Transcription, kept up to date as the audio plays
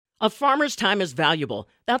A farmer's time is valuable.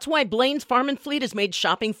 That's why Blaine's Farm and Fleet has made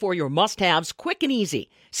shopping for your must-haves quick and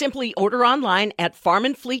easy. Simply order online at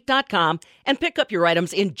farmandfleet.com and pick up your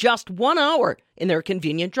items in just 1 hour in their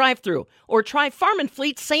convenient drive-thru. Or try Farm and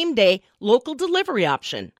Fleet's same-day local delivery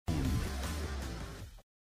option.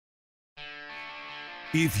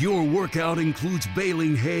 If your workout includes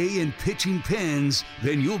baling hay and pitching pens,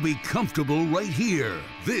 then you'll be comfortable right here.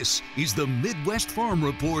 This is the Midwest Farm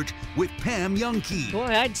Report with Pam Jahnke. Boy,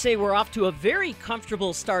 I'd say we're off to a very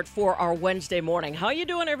comfortable start for our Wednesday morning. How you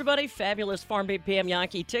doing, everybody? Fabulous Farm Babe Pam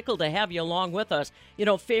Jahnke. Tickled to have you along with us. You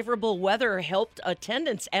know, favorable weather helped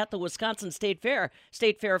attendance at the Wisconsin State Fair.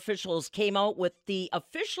 State Fair officials came out with the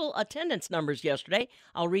official attendance numbers yesterday.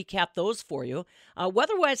 I'll recap those for you.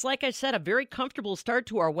 Weather-wise, like I said, a very comfortable start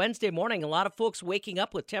to our Wednesday morning. A lot of folks waking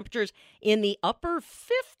up with temperatures in the upper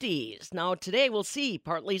 50s. Now, today we'll see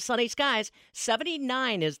partly sunny skies.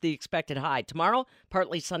 79 is the expected high. Tomorrow,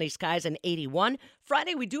 partly sunny skies and 81.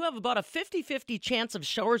 Friday, we do have about a 50-50 chance of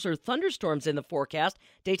showers or thunderstorms in the forecast.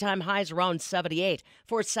 Daytime highs around 78.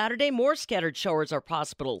 For Saturday, more scattered showers are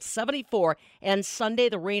possible, 74. And Sunday,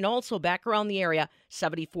 the rain also back around the area,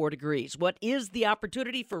 74 degrees. What is the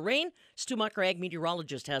opportunity for rain? Stu Mucker, ag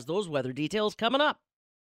meteorologist, has those weather details coming up.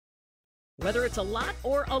 Whether it's a lot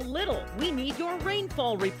or a little, we need your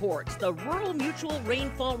rainfall reports. The Rural Mutual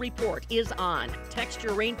Rainfall Report is on. Text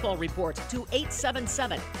your rainfall reports to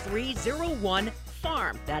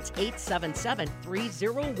 877-301-FARM. That's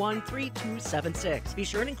 877-301-3276. Be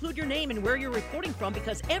sure and include your name and where you're reporting from,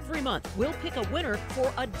 because every month we'll pick a winner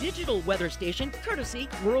for a digital weather station courtesy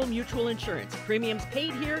Rural Mutual Insurance. Premiums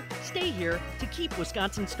paid here, stay here to keep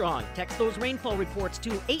Wisconsin strong. Text those rainfall reports to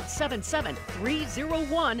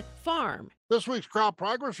 877-301-FARM. This week's crop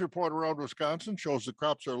progress report around Wisconsin shows the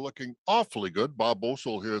crops are looking awfully good. Bob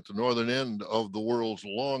Boesel here at the northern end of the world's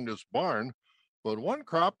longest barn. But one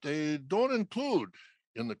crop they don't include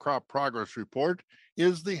in the crop progress report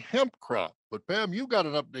is the hemp crop. But Pam, you got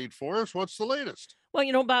an update for us. What's the latest? Well,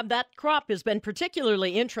 you know, Bob, that crop has been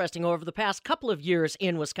particularly interesting over the past couple of years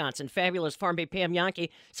in Wisconsin. Fabulous Farm Babe Pam Jahnke,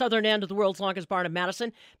 southern end of the world's longest barn in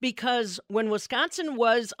Madison, because when Wisconsin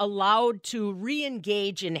was allowed to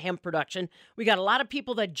re-engage in hemp production, we got a lot of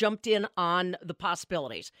people that jumped in on the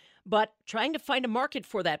possibilities. But trying to find a market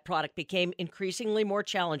for that product became increasingly more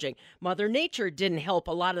challenging. Mother Nature didn't help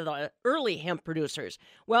a lot of the early hemp producers.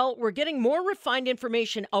 Well, we're getting more refined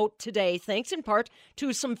information out today, thanks in part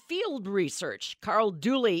to some field research. Carl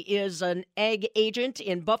Dooley is an ag agent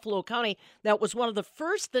in Buffalo County that was one of the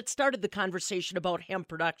first that started the conversation about hemp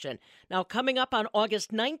production. Now, coming up on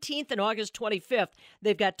August 19th and August 25th,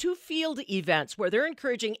 they've got two field events where they're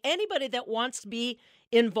encouraging anybody that wants to be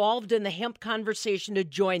involved in the hemp conversation to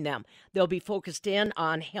join them. They'll be focused in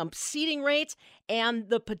on hemp seeding rates and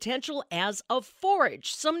the potential as a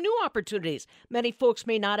forage. Some new opportunities many folks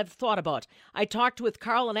may not have thought about. I talked with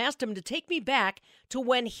Carl and asked him to take me back to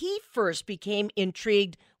when he first became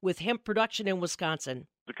intrigued with hemp production in Wisconsin.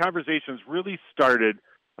 The conversations really started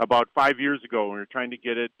about 5 years ago when we were trying to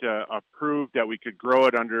get it approved that we could grow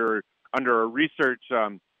it under a research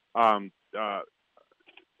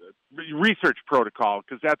protocol,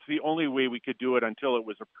 because that's the only way we could do it until it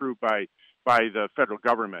was approved by the federal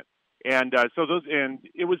government. And and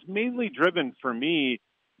it was mainly driven for me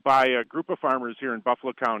by a group of farmers here in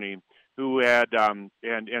Buffalo County who had, and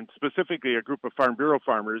specifically a group of Farm Bureau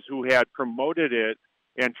farmers who had promoted it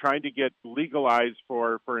and trying to get legalized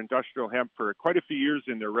for industrial hemp for quite a few years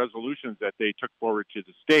in their resolutions that they took forward to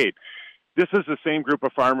the state. This is the same group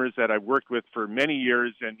of farmers that I've worked with for many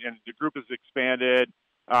years, and the group has expanded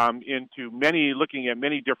into looking at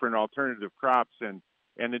many different alternative crops, and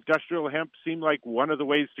industrial hemp seemed like one of the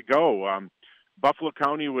ways to go. Buffalo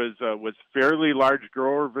County was fairly large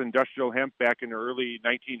grower of industrial hemp back in the early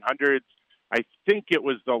 1900s. I think it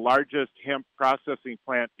was the largest hemp processing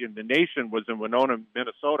plant in the nation was in Winona,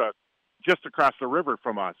 Minnesota, just across the river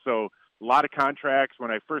from us. So a lot of contracts.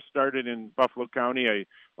 When I first started in Buffalo County, a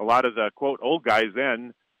lot of the, quote, old guys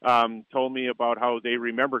then told me about how they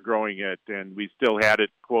remember growing it, and we still had it,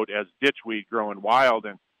 quote, as ditchweed growing wild,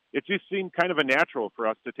 and it just seemed kind of a natural for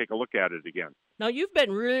us to take a look at it again. Now, you've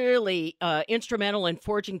been really instrumental in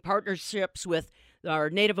forging partnerships with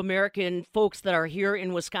our Native American folks that are here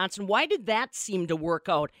in Wisconsin. Why did that seem to work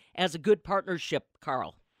out as a good partnership,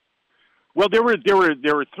 Carl? Well, there were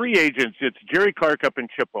three agents. It's Jerry Clark up in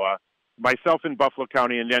Chippewa, myself in Buffalo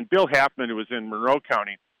County, and then Bill Halfman, who was in Monroe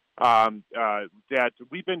County. That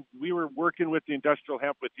we were working with the industrial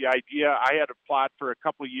hemp with the idea. I had a plot for a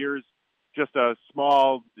couple of years, just a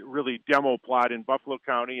small, really demo plot in Buffalo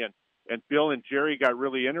County, and Bill and Jerry got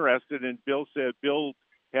really interested, and Bill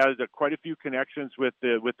has quite a few connections with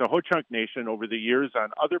the Ho-Chunk Nation over the years on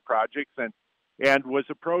other projects, and was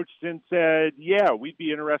approached and said, yeah, we'd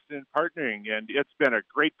be interested in partnering. And it's been a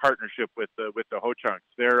great partnership with the Ho-Chunks.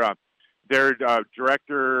 Their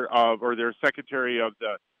director or their secretary of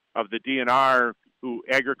the DNR, who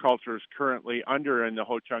agriculture is currently under in the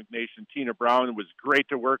Ho-Chunk Nation, Tina Brown, was great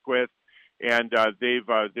to work with. And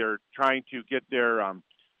they're trying to get their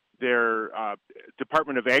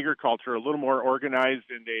Department of Agriculture a little more organized,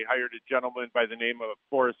 and they hired a gentleman by the name of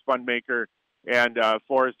Forrest Funmaker. And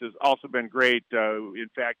Forrest has also been great. In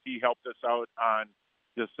fact, he helped us out on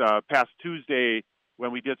this past Tuesday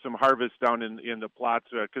when we did some harvest down in the plots,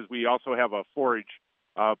 because we also have a forage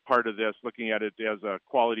part of this, looking at it as a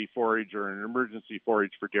quality forage or an emergency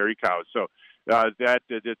forage for dairy cows. So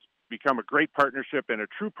it's become a great partnership and a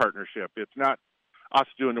true partnership. It's not us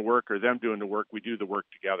doing the work or them doing the work. We do the work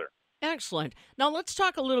together. Excellent. Now let's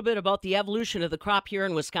talk a little bit about the evolution of the crop here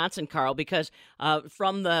in Wisconsin, Carl, because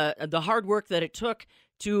from the hard work that it took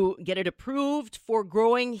to get it approved for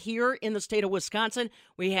growing here in the state of Wisconsin,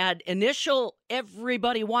 we had initial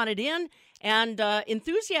everybody wanted in, and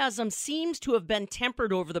enthusiasm seems to have been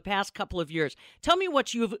tempered over the past couple of years. Tell me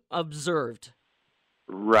what you've observed.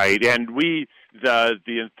 Right, and the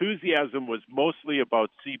enthusiasm was mostly about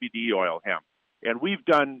CBD oil hemp. And we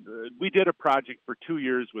did a project for 2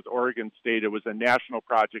 years with Oregon State. It was a national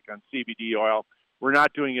project on CBD oil. We're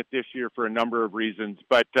not doing it this year for a number of reasons,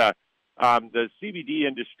 but the CBD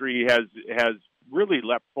industry has really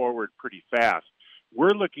leapt forward pretty fast.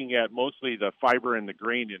 We're looking at mostly the fiber and the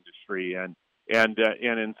grain industry, and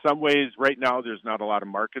in some ways, right now, there's not a lot of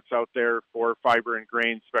markets out there for fiber and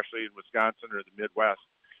grain, especially in Wisconsin or the Midwest.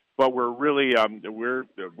 But we're really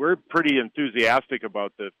we're pretty enthusiastic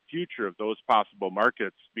about the future of those possible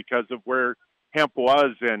markets because of where hemp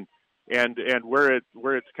was and where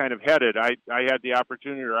it's kind of headed. I had the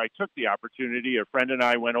opportunity, or I took the opportunity. A friend and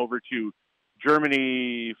I went over to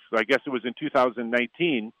Germany. I guess it was in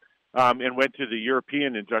 2019, and went to the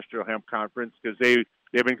European Industrial Hemp Conference because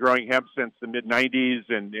they've been growing hemp since the mid '90s,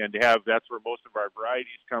 and that's where most of our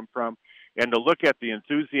varieties come from. And to look at the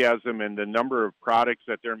enthusiasm and the number of products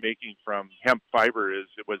that they're making from hemp fiber it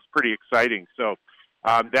was pretty exciting. So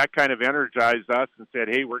that kind of energized us and said,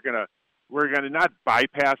 hey, we're gonna not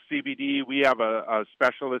bypass CBD. We have a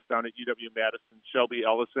specialist down at UW-Madison, Shelby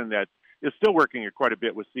Ellison, that is still working quite a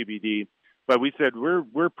bit with CBD. But we said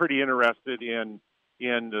we're pretty interested in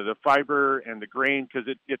the fiber and the grain because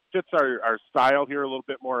it fits our style here a little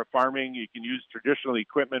bit more of farming. You can use traditional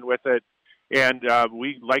equipment with it. And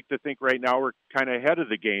we like to think right now we're kind of ahead of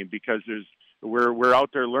the game because we're out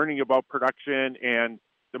there learning about production, and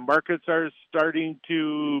the markets are starting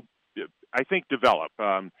to, I think, develop.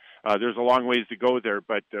 There's a long ways to go there,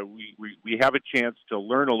 but we have a chance to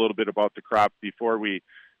learn a little bit about the crop before we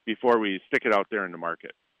stick it out there in the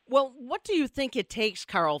market. Well, what do you think it takes,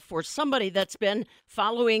 Carl, for somebody that's been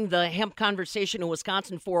following the hemp conversation in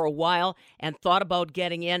Wisconsin for a while and thought about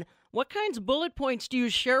getting in? What kinds of bullet points do you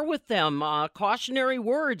share with them, cautionary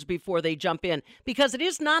words before they jump in? Because it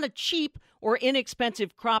is not a cheap or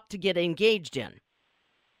inexpensive crop to get engaged in.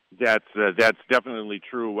 That's definitely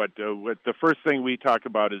true. What the first thing we talk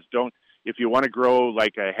about is if you want to grow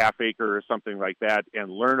like a half acre or something like that and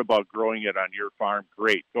learn about growing it on your farm,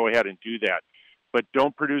 great, go ahead and do that. But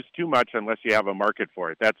don't produce too much unless you have a market for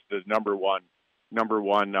it. That's the number one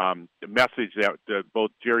message that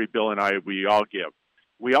both Jerry, Bill, and we all give.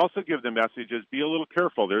 We also give the message is be a little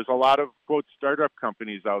careful. There's a lot of, quote, startup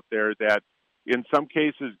companies out there that in some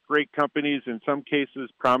cases, great companies, in some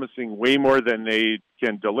cases promising way more than they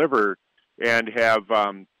can deliver and have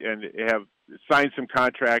signed some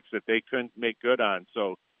contracts that they couldn't make good on.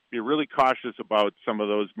 So be really cautious about some of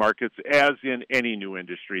those markets, as in any new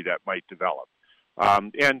industry that might develop.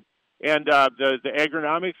 The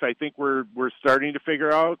agronomics, I think we're starting to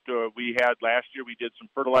figure out. We had last year, we did some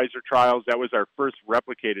fertilizer trials. That was our first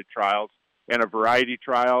replicated trials, and a variety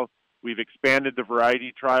trial. We've expanded the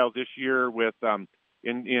variety trial this year with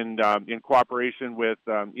in cooperation with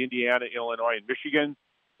Indiana, Illinois, and Michigan,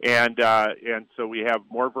 and so we have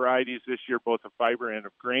more varieties this year, both of fiber and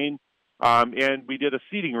of grain. And we did a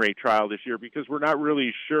seeding rate trial this year because we're not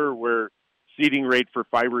really sure where seeding rate for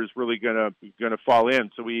fiber is really gonna fall in.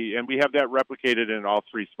 So we have that replicated in all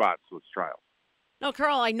three spots with trials. Now,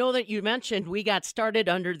 Carl, I know that you mentioned we got started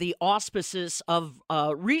under the auspices of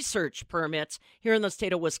research permits here in the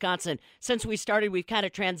state of Wisconsin. Since we started, we've kind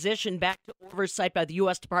of transitioned back to oversight by the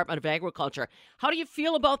U.S. Department of Agriculture. How do you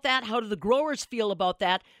feel about that? How do the growers feel about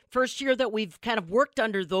that? First year that we've kind of worked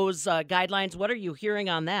under those guidelines, what are you hearing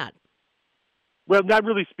on that? Well, not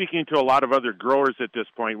really speaking to a lot of other growers at this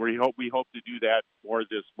point. We hope to do that more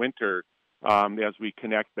this winter as we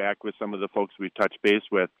connect back with some of the folks we touched base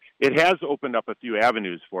with. It has opened up a few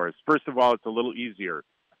avenues for us. First of all, it's a little easier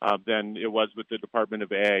than it was with the Department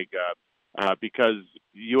of Ag because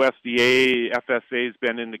USDA, FSA has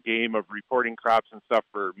been in the game of reporting crops and stuff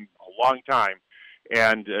for a long time.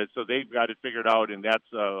 And so they've got it figured out, and that's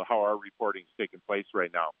how our reporting is taking place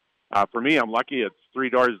right now. For me, I'm lucky it's 3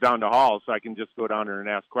 doors down the hall, so I can just go down there and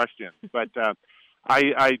ask questions. But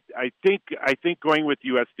I think going with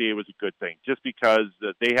USDA was a good thing, just because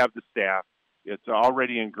they have the staff. It's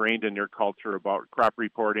already ingrained in their culture about crop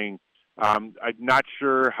reporting. I'm not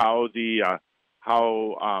sure how the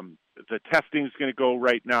testing is going to go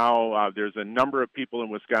right now. There's a number of people in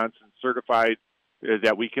Wisconsin certified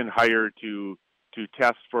that we can hire to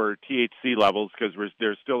test for THC levels, because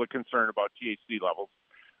there's still a concern about THC levels.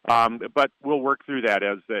 But we'll work through that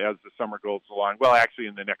as the summer goes along. Well, actually,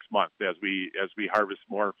 in the next month as we harvest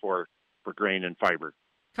more for grain and fiber.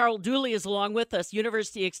 Carl Dooley is along with us,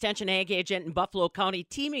 University Extension Ag Agent in Buffalo County,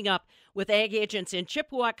 teaming up with ag agents in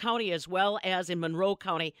Chippewa County as well as in Monroe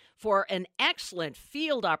County for an excellent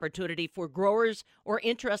field opportunity for growers or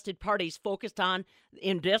interested parties focused on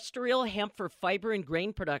industrial hemp for fiber and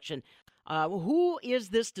grain production. Who is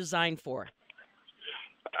this designed for?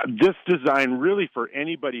 This design really for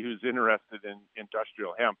anybody who's interested in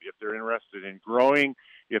industrial hemp. If they're interested in growing,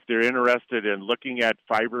 if they're interested in looking at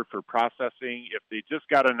fiber for processing, if they just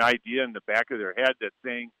got an idea in the back of their head that's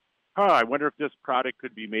saying, I wonder if this product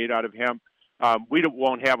could be made out of hemp. We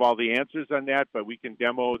won't have all the answers on that, but we can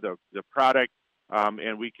demo the product,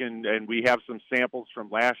 and we have some samples from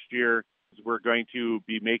last year. We're going to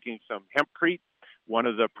be making some hempcrete, one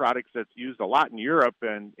of the products that's used a lot in Europe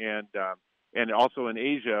and also in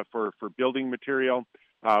Asia for building material.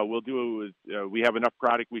 We have enough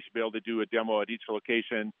product. We should be able to do a demo at each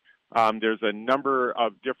location. There's a number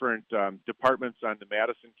of different departments on the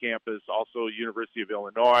Madison campus, also University of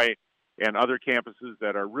Illinois, and other campuses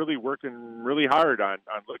that are really working really hard on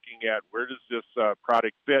looking at where does this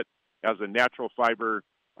product fit as a natural fiber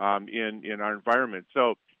in our environment.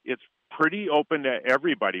 So it's pretty open to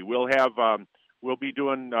everybody. We'll be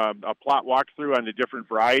doing a plot walkthrough on the different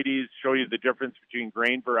varieties, show you the difference between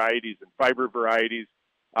grain varieties and fiber varieties.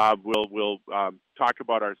 We'll talk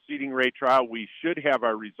about our seeding rate trial. We should have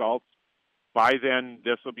our results by then.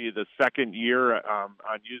 This will be the second year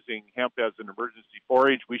on using hemp as an emergency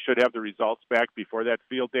forage. We should have the results back before that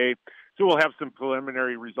field day. So we'll have some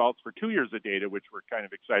preliminary results for 2 years of data, which we're kind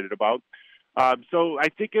of excited about. So I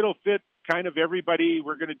think it'll fit kind of everybody.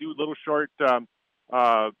 We're going to do little short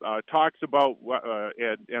talks about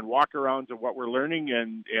and walk-arounds of what we're learning.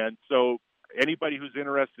 And so anybody who's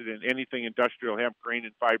interested in anything industrial, hemp, grain,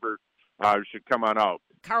 and fiber should come on out.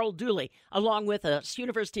 Carl Dooley, along with a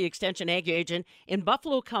University Extension Ag Agent in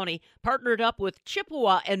Buffalo County, partnered up with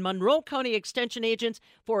Chippewa and Monroe County Extension agents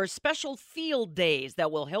for special field days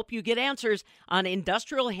that will help you get answers on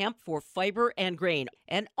industrial hemp for fiber and grain.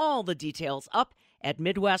 And all the details up at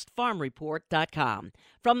MidwestFarmReport.com.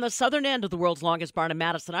 From the southern end of the world's longest barn in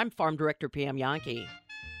Madison, I'm Farm Director Pam Jahnke.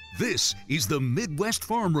 This is the Midwest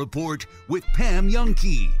Farm Report with Pam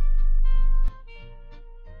Jahnke.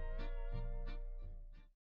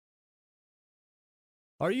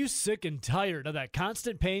 Are you sick and tired of that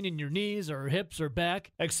constant pain in your knees or hips or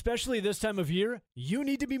back? Especially this time of year, you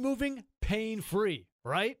need to be moving pain-free,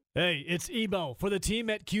 right? Hey, it's Ebo for the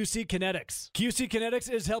team at QC Kinetics. QC Kinetics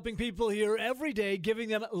is helping people here every day, giving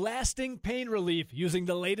them lasting pain relief using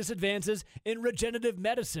the latest advances in regenerative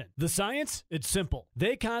medicine. The science? It's simple.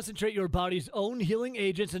 They concentrate your body's own healing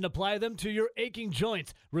agents and apply them to your aching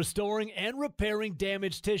joints, restoring and repairing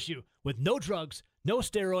damaged tissue with no drugs, no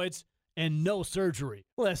steroids, and no surgery.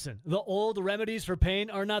 Listen, the old remedies for pain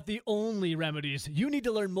are not the only remedies. You need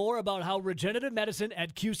to learn more about how regenerative medicine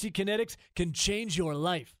at QC Kinetics can change your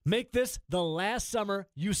life. Make this the last summer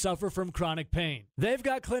you suffer from chronic pain. They've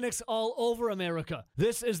got clinics all over America.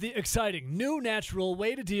 This is the exciting new natural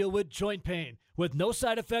way to deal with joint pain with no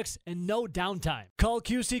side effects and no downtime. Call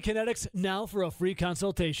QC Kinetics now for a free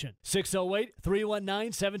consultation.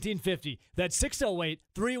 608-319-1750. That's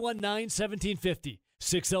 608-319-1750.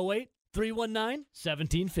 608-319-1750.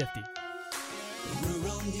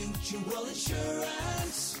 Rural Mutual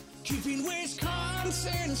Insurance, keeping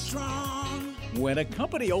Wisconsin strong. When a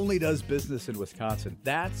company only does business in Wisconsin,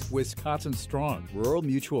 that's Wisconsin Strong. Rural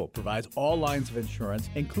Mutual provides all lines of insurance,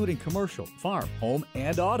 including commercial, farm, home,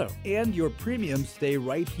 and auto. And your premiums stay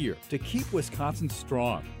right here to keep Wisconsin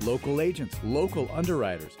strong. Local agents, local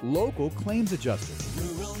underwriters, local claims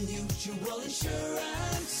adjusters. Rural Mutual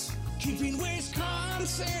Insurance, keeping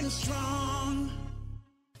Wisconsin strong.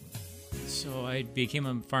 So I became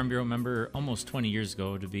a Farm Bureau member almost 20 years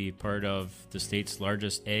ago to be part of the state's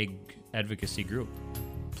largest ag advocacy group.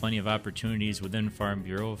 Plenty of opportunities within Farm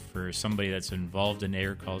Bureau for somebody that's involved in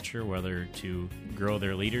agriculture, whether to grow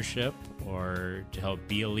their leadership or to help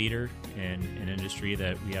be a leader in an industry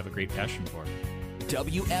that we have a great passion for.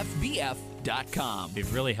 WFBF.com.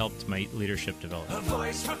 They've really helped my leadership develop. A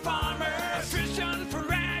voice for farmers, a vision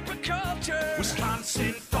for agriculture.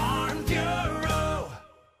 Wisconsin Farm Bureau.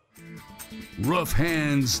 Rough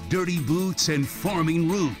hands, dirty boots, and farming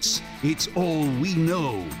roots. It's all we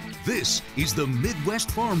know. This is the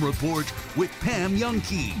Midwest Farm Report with Pam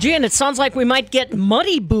Jahnke. Jan, it sounds like we might get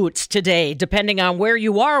muddy boots today, depending on where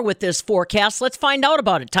you are with this forecast. Let's find out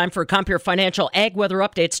about it. Time for a Compeer Financial Ag Weather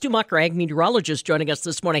Update. Stu Mucker, ag meteorologist, joining us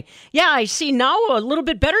this morning. Yeah, I see now a little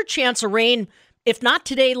bit better chance of rain, if not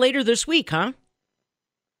today, later this week, huh?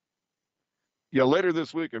 Yeah, later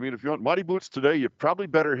this week. I mean, if you want muddy boots today, you probably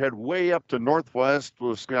better head way up to northwest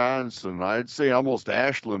Wisconsin. I'd say almost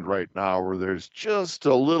Ashland right now, where there's just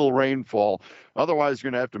a little rainfall. Otherwise, you're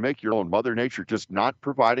going to have to make your own. Mother Nature just not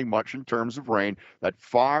providing much in terms of rain. That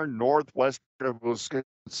far northwest of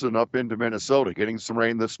Wisconsin up into Minnesota, getting some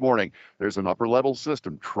rain this morning. There's an upper level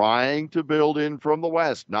system trying to build in from the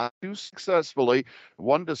west, not too successfully.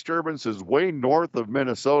 One disturbance is way north of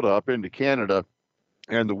Minnesota up into Canada.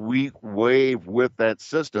 And the weak wave with that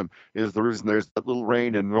system is the reason there's that little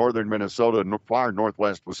rain in northern Minnesota and far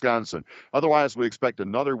northwest Wisconsin. Otherwise, we expect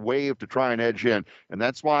another wave to try and edge in. And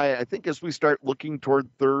that's why I think as we start looking toward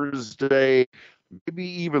Thursday, maybe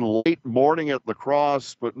even late morning at La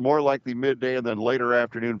Crosse, but more likely midday and then later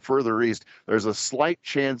afternoon further east, there's a slight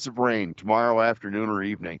chance of rain tomorrow afternoon or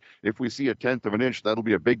evening. If we see 1/10 of an inch, that'll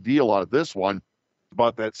be a big deal out of this one.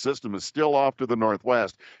 But that system is still off to the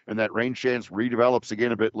northwest, and that rain chance redevelops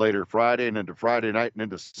again a bit later Friday and into Friday night and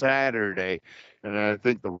into Saturday. And I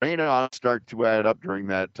think the rain ought to start to add up during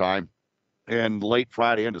that time. And late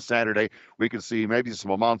Friday into Saturday, we could see maybe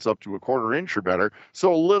some amounts up to 1/4 inch or better.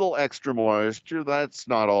 So a little extra moisture, that's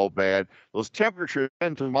not all bad. Those temperatures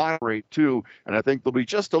tend to moderate too, and I think they'll be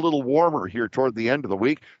just a little warmer here toward the end of the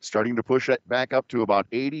week, starting to push it back up to about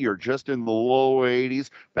 80 or just in the low 80s,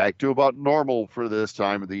 back to about normal for this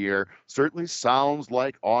time of the year. Certainly sounds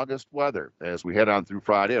like August weather as we head on through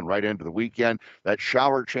Friday and right into the weekend. That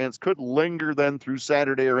shower chance could linger then through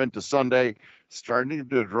Saturday or into Sunday, starting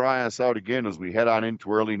to dry us out again as we head on into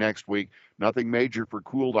early next week. Nothing major for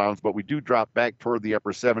cool downs, but we do drop back toward the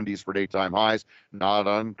upper 70s for daytime highs. Not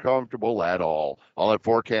uncomfortable at all. I'll have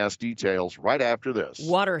forecast details right after this.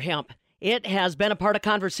 Water hemp. It has been a part of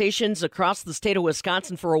conversations across the state of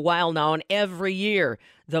Wisconsin for a while now, and every year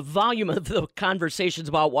the volume of the conversations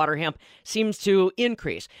about water hemp seems to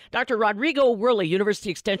increase. Dr. Rodrigo Worley,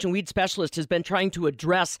 University Extension weed specialist, has been trying to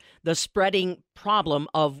address the spreading problem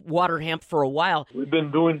of water hemp for a while. We've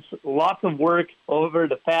been doing lots of work over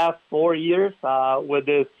the past 4 years with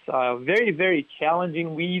this very, very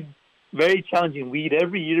challenging weed.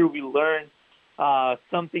 Every year we learn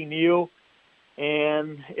something new.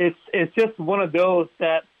 And it's just one of those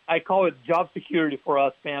that I call it job security for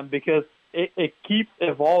us, Pam, because it keeps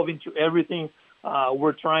evolving to everything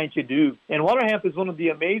we're trying to do. And water hemp is one of the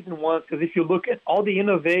amazing ones because if you look at all the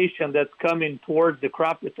innovation that's coming towards the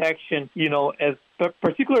crop protection,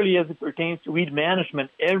 particularly as it pertains to weed management,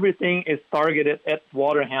 everything is targeted at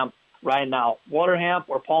water hemp right now. Water hemp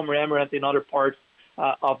or Palmer amaranth in other parts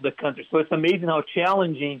of the country. So it's amazing how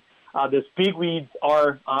challenging the pigweeds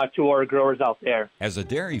are to our growers out there. As a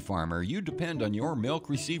dairy farmer, you depend on your milk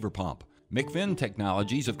receiver pump. McFinn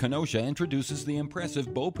Technologies of Kenosha introduces the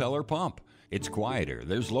impressive Bopeller pump. It's quieter,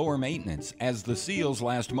 there's lower maintenance, as the seals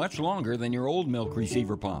last much longer than your old milk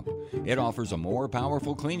receiver pump. It offers a more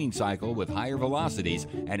powerful cleaning cycle with higher velocities,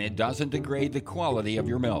 and it doesn't degrade the quality of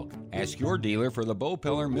your milk. Ask your dealer for the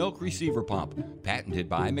Bopeller milk receiver pump, patented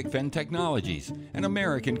by McFinn Technologies, an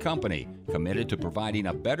American company committed to providing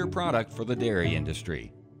a better product for the dairy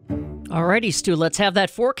industry. All righty, Stu, let's have that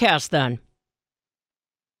forecast then.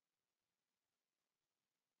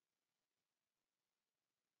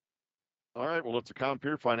 All right, well, it's a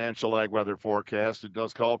Compeer Financial Ag Weather forecast. It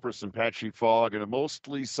does call for some patchy fog and a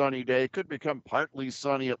mostly sunny day. Could become partly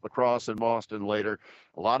sunny at La Crosse and Boston later.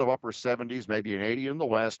 A lot of upper 70s, maybe an 80 in the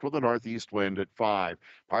west with a northeast wind at 5.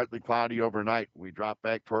 Partly cloudy overnight. We drop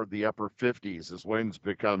back toward the upper 50s as winds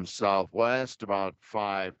become southwest about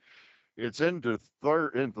 5. It's into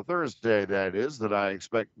Thursday, that is, that I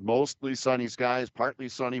expect mostly sunny skies, partly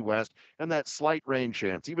sunny west, and that slight rain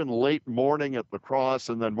chance, even late morning at La Crosse,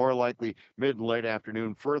 and then more likely mid and late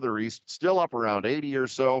afternoon further east, still up around 80 or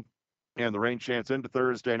so. And the rain chance into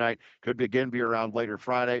Thursday night could again be around later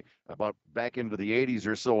Friday, about back into the 80s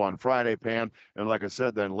or so on Friday, Pam. And like I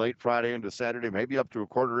said, then late Friday into Saturday, maybe up to a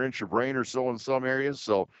quarter inch of rain or so in some areas.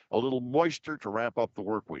 So a little moisture to wrap up the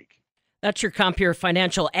work week. That's your Compeer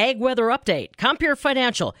Financial Ag Weather Update. Compeer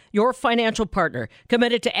Financial, your financial partner,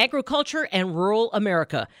 committed to agriculture and rural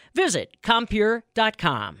America. Visit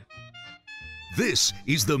Compeer.com. This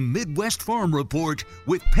is the Midwest Farm Report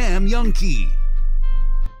with Pam Jahnke.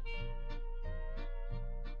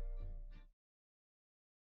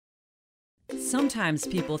 Sometimes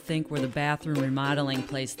people think we're the bathroom remodeling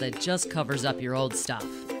place that just covers up your old stuff.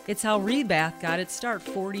 It's how Rebath got its start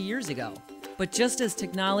 40 years ago. But just as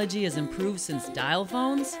technology has improved since dial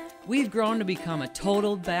phones, we've grown to become a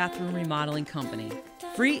total bathroom remodeling company.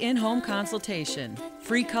 Free in-home consultation,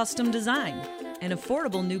 free custom design, an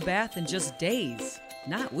affordable new bath in just days,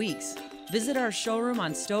 not weeks. Visit our showroom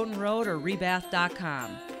on Stoughton Road or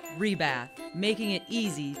rebath.com. Rebath, making it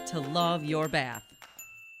easy to love your bath.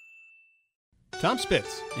 Tom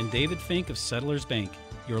Spitz and David Fink of Settlers Bank,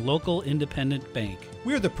 your local independent bank.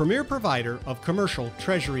 We're the premier provider of commercial,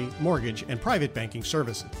 treasury, mortgage, and private banking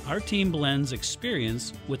services. Our team blends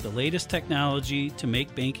experience with the latest technology to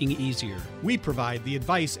make banking easier. We provide the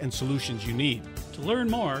advice and solutions you need. To learn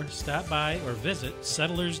more, stop by or visit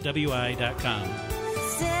settlerswi.com.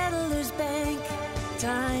 Settlers Bank,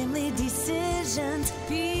 timely decisions,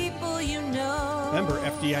 people you know. Member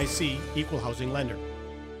FDIC, Equal Housing Lender.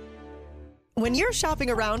 When you're shopping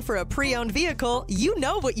around for a pre-owned vehicle, you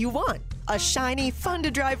know what you want. A shiny,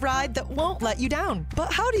 fun-to-drive ride that won't let you down.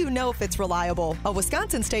 But how do you know if it's reliable? A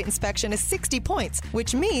Wisconsin state inspection is 60 points,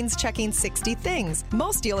 which means checking 60 things.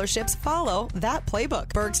 Most dealerships follow that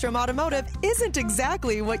playbook. Bergstrom Automotive isn't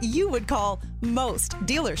exactly what you would call most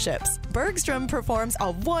dealerships. Bergstrom performs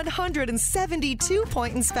a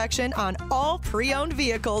 172-point inspection on all pre-owned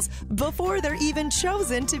vehicles before they're even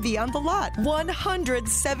chosen to be on the lot.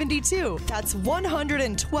 172. That's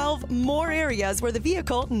 112 more areas where the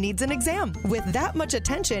vehicle needs an exam. With that much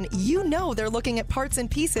attention, you know they're looking at parts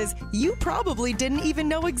and pieces you probably didn't even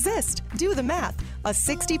know exist. Do the math. A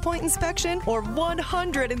 60-point inspection or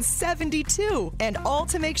 172. And all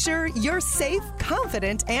to make sure you're safe,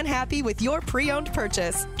 confident, and happy with your pre-owned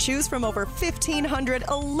purchase. Choose from over 1,500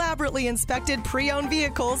 elaborately inspected pre-owned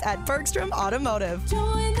vehicles at Bergstrom Automotive.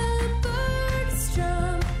 Join the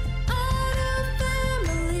Bergstrom Auto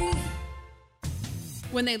family.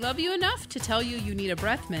 When they love you enough to tell you you need a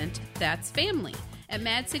breath mint, that's family. At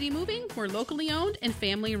Mad City Moving, we're locally owned and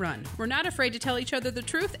family run. We're not afraid to tell each other the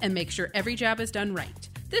truth and make sure every job is done right.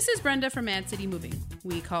 This is Brenda from Mad City Moving.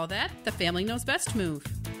 We call that the family knows best move.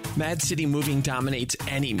 Mad City Moving dominates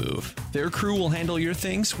any move. Their crew will handle your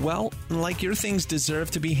things, well, like your things deserve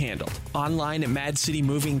to be handled. Online at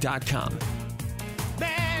madcitymoving.com.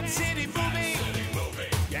 Mad City Moving.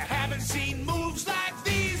 You haven't seen moves like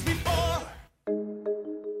these before.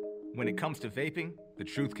 When it comes to vaping, the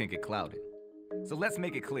truth can get clouded. So let's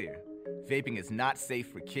make it clear. Vaping is not safe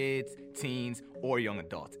for kids, teens, or young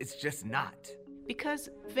adults. It's just not. Because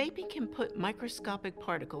vaping can put microscopic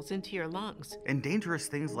particles into your lungs. And dangerous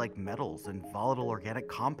things like metals and volatile organic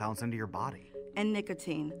compounds into your body. And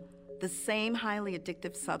nicotine, the same highly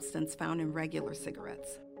addictive substance found in regular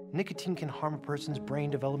cigarettes. Nicotine can harm a person's brain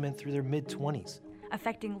development through their mid-20s.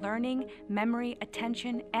 Affecting learning, memory,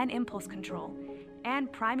 attention, and impulse control, and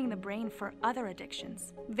priming the brain for other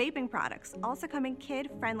addictions. Vaping products also come in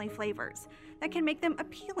kid-friendly flavors that can make them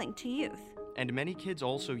appealing to youth. And many kids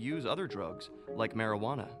also use other drugs, like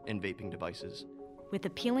marijuana, in vaping devices. With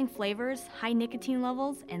appealing flavors, high nicotine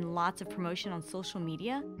levels, and lots of promotion on social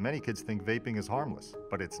media, many kids think vaping is harmless,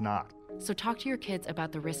 but it's not. So talk to your kids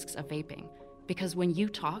about the risks of vaping, because when you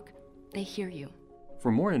talk, they hear you.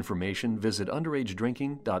 For more information, visit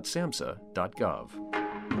underagedrinking.samhsa.gov.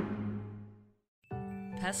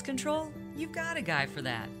 Pest control? You've got a guy for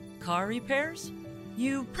that. Car repairs?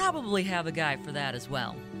 You probably have a guy for that as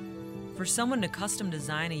well. For someone to custom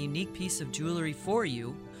design a unique piece of jewelry for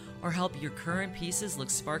you, or help your current pieces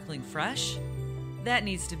look sparkling fresh? That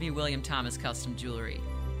needs to be William Thomas Custom Jewelry.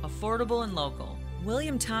 Affordable and local.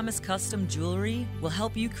 William Thomas Custom Jewelry will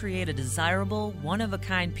help you create a desirable,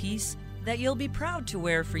 one-of-a-kind piece that you'll be proud to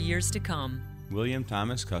wear for years to come. William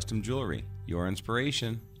Thomas Custom Jewelry. Your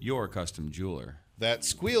inspiration, your custom jeweler. That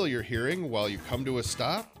squeal you're hearing while you come to a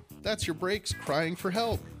stop? That's your brakes crying for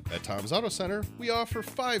help. At Tom's Auto Center, we offer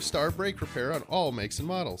 5-star brake repair on all makes and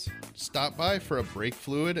models. Stop by for a brake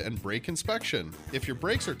fluid and brake inspection. If your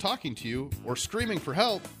brakes are talking to you or screaming for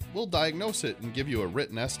help, we'll diagnose it and give you a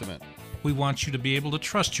written estimate. We want you to be able to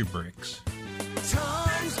trust your brakes.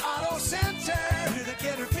 Tom's Auto Center. We're the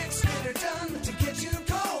getter fix, getter done to get you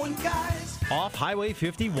going, guys. off Highway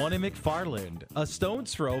 51 in McFarland, a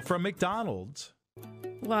stone's throw from McDonald's.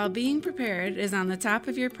 While being prepared is on the top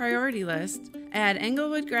of your priority list, add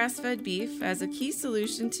Englewood grass-fed beef as a key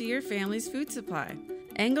solution to your family's food supply.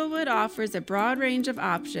 Englewood offers a broad range of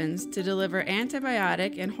options to deliver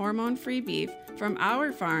antibiotic and hormone-free beef from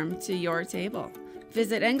our farm to your table.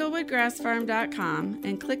 Visit englewoodgrassfarm.com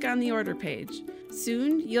and click on the order page.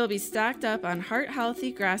 Soon, you'll be stocked up on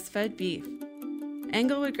heart-healthy grass-fed beef.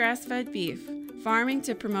 Englewood Grass-Fed Beef, farming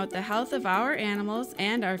to promote the health of our animals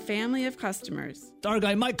and our family of customers. Our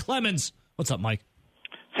guy, Mike Clemens. What's up, Mike?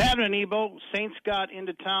 It's happening, Ebo. Saints got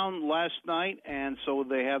into town last night, and so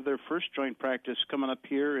they have their first joint practice coming up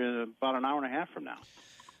here in about an hour and a half from now.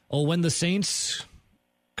 Oh, when the Saints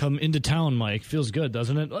come into town, Mike, feels good,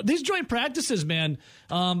 doesn't it? These joint practices, man,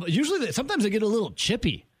 usually sometimes they get a little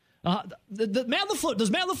chippy. Matt LaFleur,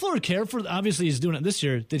 does Matt LaFleur care for, obviously he's doing it this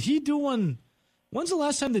year, did he do one? When's the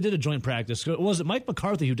last time they did a joint practice? Was it Mike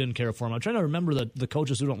McCarthy who didn't care for him? I'm trying to remember the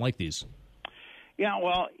coaches who don't like these. Yeah,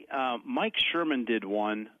 well, Mike Sherman did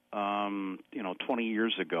one, 20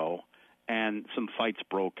 years ago, and some fights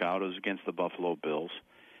broke out. It was against the Buffalo Bills.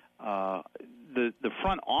 The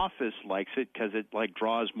front office likes it because it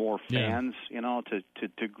draws more fans,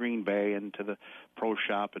 to Green Bay and to the pro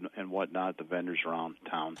shop and whatnot, the vendors around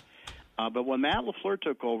town. But when Matt LaFleur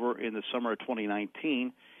took over in the summer of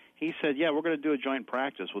 2019. He said, yeah, we're going to do a joint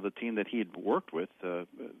practice with a team that he had worked with the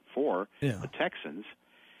Texans.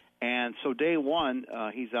 And so day one,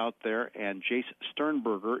 he's out there, and Jace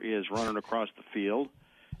Sternberger is running across the field,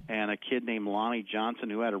 and a kid named Lonnie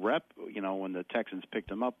Johnson, who had a rep, when the Texans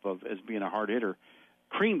picked him up as being a hard hitter,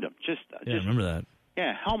 creamed him. I remember that.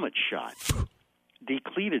 Yeah, helmet shot,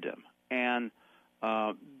 depleted him. And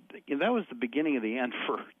that was the beginning of the end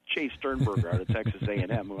for Chase Sternberger out of Texas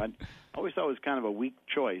A&M, who I always thought was kind of a weak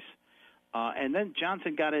choice. And then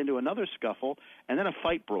Johnson got into another scuffle, and then a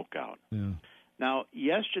fight broke out. Yeah. Now,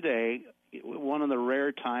 yesterday, one of the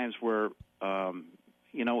rare times where,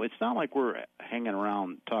 it's not like we're hanging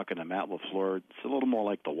around talking to Matt LaFleur. It's a little more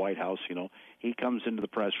like the White House, He comes into the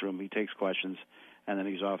press room, he takes questions, and then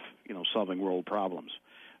he's off, solving world problems.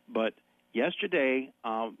 But yesterday,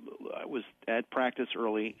 I was at practice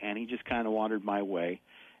early, and he just kind of wandered my way.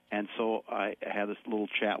 And so I had this little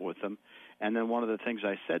chat with him. And then one of the things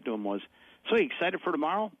I said to him was, so are you excited for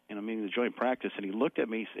tomorrow? Meaning the joint practice. And he looked at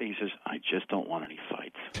me and he says, I just don't want any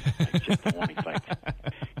fights. I just don't want any fights.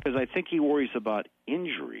 Because I think he worries about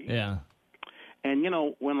injury. Yeah. And,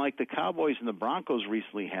 when the Cowboys and the Broncos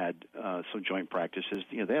recently had some joint practices,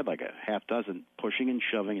 they had a half dozen pushing and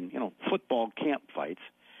shoving and, football camp fights.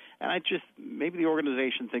 And maybe the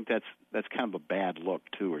organization think that's kind of a bad look,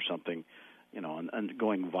 too, or something. And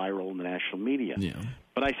going viral in the national media. Yeah.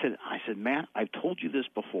 But I said, Matt, I've told you this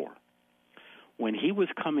before. When he was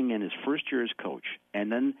coming in his first year as coach,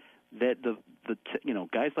 and then the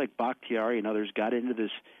guys like Bakhtiari and others got into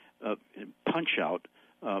this punch out.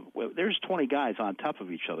 There's 20 guys on top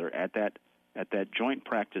of each other at that joint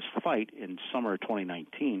practice fight in summer of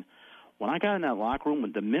 2019. When I got in that locker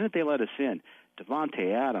room, the minute they let us in,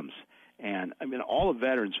 Devontae Adams. And, all the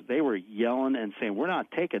veterans, they were yelling and saying, we're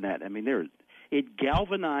not taking that. It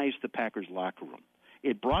galvanized the Packers locker room.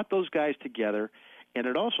 It brought those guys together, and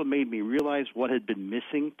it also made me realize what had been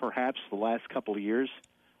missing perhaps the last couple of years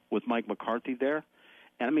with Mike McCarthy there.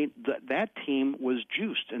 And, that team was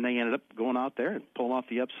juiced, and they ended up going out there and pulling off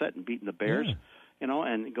the upset and beating the Bears,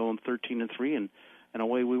 and going 13-3, and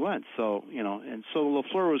away we went. So, and so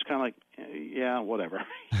LaFleur was kind of like, yeah, whatever.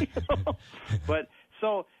 But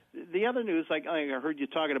so the other news, like I heard you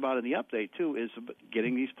talking about in the update, too, is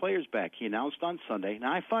getting these players back. He announced on Sunday.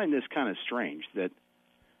 Now, I find this kind of strange that,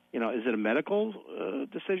 is it a medical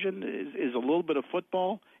decision? Is a little bit of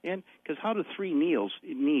football in? Because how do three knees,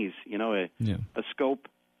 a scope,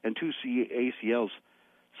 and two ACLs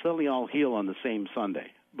suddenly all heal on the same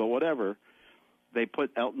Sunday? But whatever. They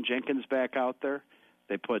put Elton Jenkins back out there.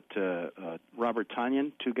 They put Robert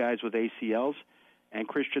Tonyan, two guys with ACLs, and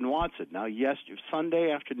Christian Watson. Now,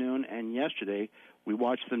 Sunday afternoon and yesterday, we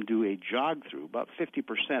watched them do a jog-through, about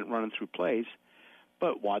 50% running through plays,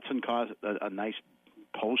 but Watson caused a nice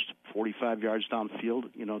post 45 yards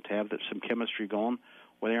downfield, to have some chemistry going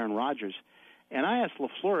with Aaron Rodgers. And I asked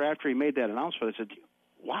LaFleur after he made that announcement, I said,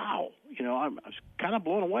 wow, I was kind of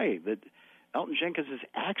blown away that Elton Jenkins is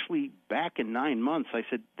actually back in 9 months. I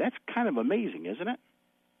said, that's kind of amazing, isn't it?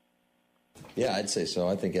 Yeah, I'd say so.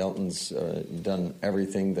 I think Elton's done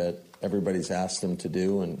everything that everybody's asked him to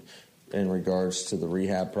do and in regards to the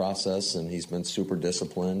rehab process, and he's been super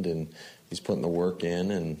disciplined, and he's putting the work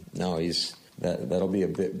in, and now that'll be a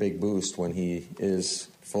big boost when he is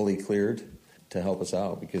fully cleared help us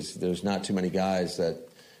out, because there's not too many guys that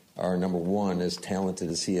are, number one, as talented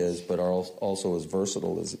as he is, but are also as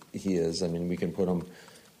versatile as he is. I mean, we can put him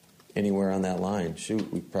anywhere on that line.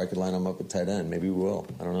 Shoot, we probably could line him up at tight end. Maybe we will.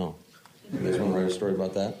 I don't know. You guys want to write a story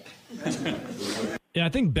about that? Yeah, I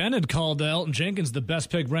think Ben had called Elton Jenkins the best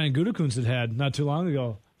pick Brian Gutekunst had not too long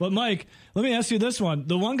ago. But Mike, let me ask you this one: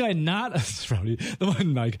 the one guy not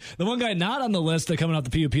the one guy not on the list that coming off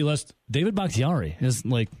the PUP list, David Bakhtiari, is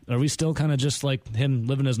like, are we still kind of just like him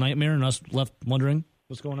living his nightmare and us left wondering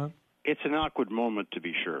what's going on? It's an awkward moment, to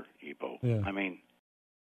be sure, Ebo. Yeah. I mean,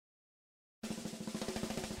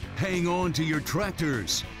 hang on to your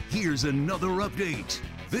tractors. Here's another update.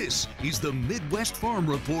 This is the Midwest Farm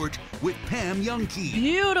Report with Pam Youngkey.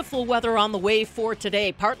 Beautiful weather on the way for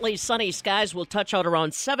today. Partly sunny skies will touch out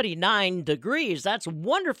around 79 degrees. That's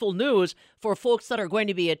wonderful news for folks that are going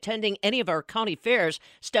to be attending any of our county fairs.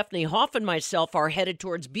 Stephanie Hoff and myself are headed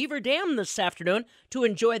towards Beaver Dam this afternoon to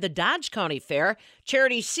enjoy the Dodge County Fair.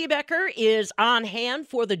 Charity Seebecker is on hand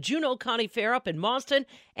for the Juneau County Fair up in Mauston.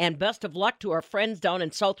 And best of luck to our friends down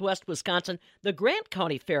in southwest Wisconsin. The Grant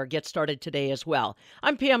County Fair gets started today as well.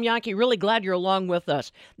 I'm Pam Youngkey, really glad you're along with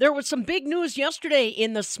us. There was some big news yesterday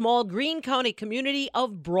in the small Greene County community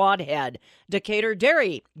of Broadhead. Decatur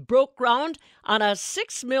Dairy broke ground on a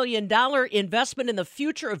 $6 million investment in the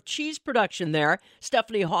future of cheese production there.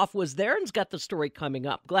 Stephanie Hoff was there and's got the story coming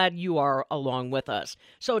up. Glad you are along with us.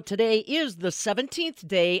 So today is the 17th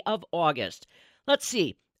day of August. Let's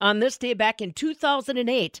see. On this day back in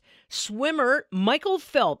 2008, swimmer Michael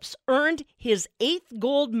Phelps earned his 8th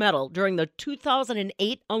gold medal during the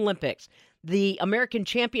 2008 Olympics. The American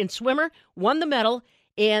champion swimmer won the medal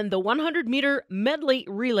in the 100-meter medley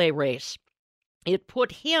relay race. It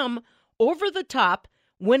put him over the top,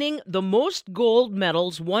 winning the most gold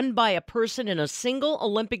medals won by a person in a single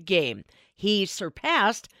Olympic game. He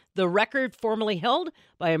surpassed the record formerly held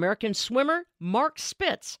by American swimmer Mark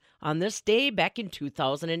Spitz on this day back in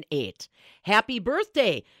 2008. Happy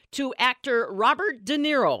birthday to actor Robert De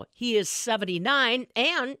Niro. He is 79,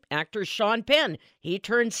 and actor Sean Penn. He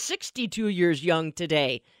turned 62 years young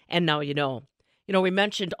today. And now you know. You know, we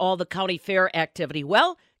mentioned all the county fair activity.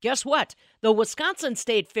 Well, guess what? The Wisconsin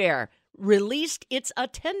State Fair released its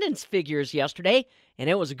attendance figures yesterday, and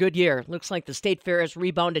it was a good year. Looks like the State Fair has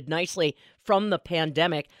rebounded nicely from the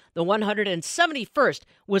pandemic. The 171st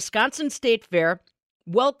Wisconsin State Fair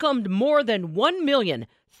welcomed more than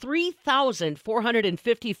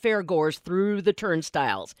 1,003,450 fairgoers through the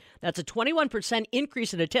turnstiles. That's a 21%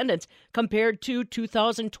 increase in attendance compared to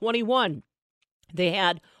 2021. They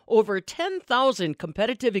had over 10,000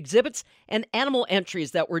 competitive exhibits and animal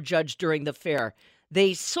entries that were judged during the fair.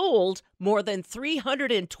 They sold more than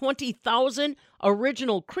 320,000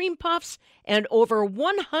 original cream puffs and over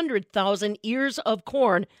 100,000 ears of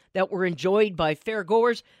corn that were enjoyed by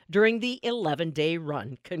fairgoers during the 11-day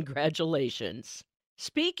run. Congratulations.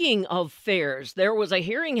 Speaking of fairs, there was a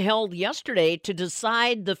hearing held yesterday to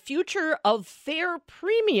decide the future of fair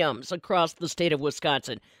premiums across the state of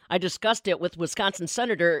Wisconsin. I discussed it with Wisconsin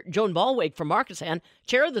Senator Joan Ballweg from Markesan,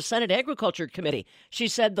 chair of the Senate Agriculture Committee. She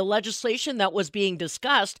said the legislation that was being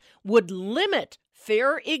discussed would limit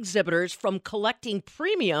fair exhibitors from collecting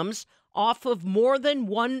premiums off of more than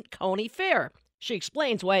one county fair. She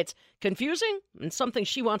explains why it's confusing and something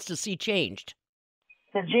she wants to see changed.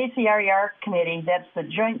 The JCRER committee, that's the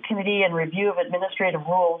Joint Committee and Review of Administrative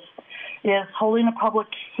Rules, is holding a public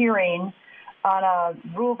hearing on a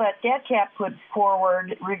rule that DADCAP put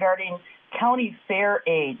forward regarding county fair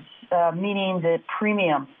aids, meaning the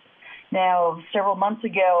premium. Now, several months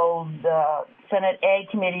ago, the Senate Ag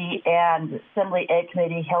Committee and Assembly Ag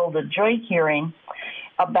Committee held a joint hearing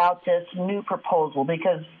about this new proposal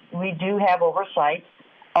because we do have oversight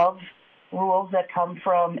of rules that come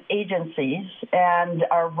from agencies, and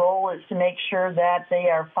our role is to make sure that they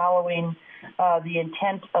are following the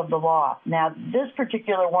intent of the law. Now, this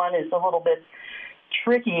particular one is a little bit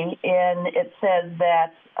tricky, and it says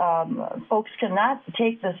that folks cannot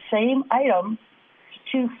take the same item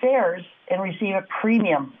to fairs and receive a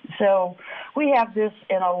premium. So we have this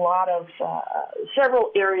in a lot of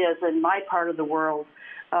several areas in my part of the world.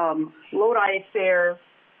 Lodi Fair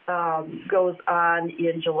goes on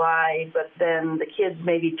in July, but then the kids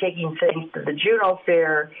may be taking things to the Juneau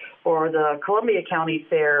Fair or the Columbia County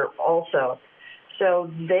Fair also.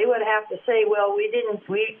 So they would have to say, well,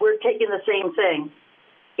 we're taking the same thing,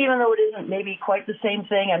 even though it isn't maybe quite the same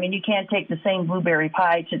thing. I mean, you can't take the same blueberry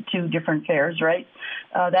pie to two different fairs, right?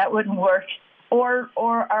 That wouldn't work. Or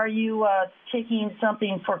are you taking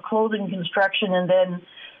something for clothing construction and then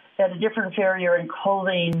at a different fair you're in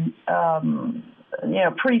clothing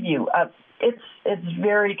preview? It's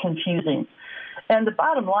very confusing. And the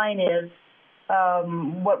bottom line is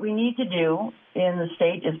what we need to do in the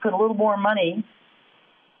state is put a little more money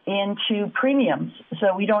into premiums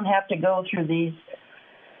so we don't have to go through these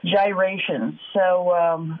gyrations. So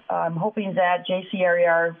I'm hoping that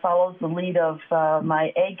JCRER follows the lead of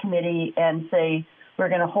my Ag Committee and say we're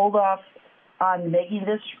going to hold off on making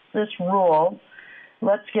this rule.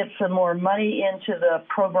 Let's get some more money into the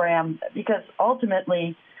program because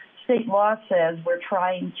ultimately state law says we're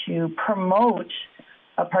trying to promote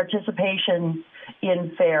a participation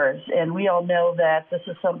in fairs. And we all know that this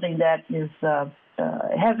is something that is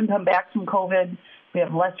hasn't come back from COVID. We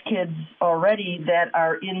have less kids already that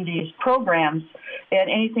are in these programs, and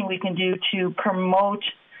anything we can do to promote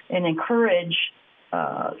and encourage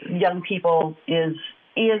young people is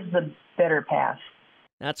the better path.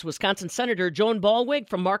 That's Wisconsin Senator Joan Ballweg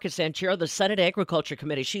from Marcus and Chair of the Senate Agriculture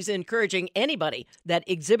Committee. She's encouraging anybody that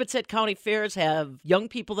exhibits at county fairs, have young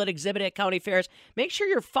people that exhibit at county fairs, make sure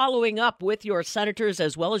you're following up with your senators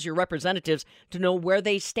as well as your representatives to know where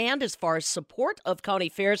they stand as far as support of county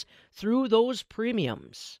fairs through those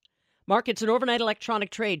premiums. Markets and overnight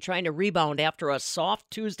electronic trade trying to rebound after a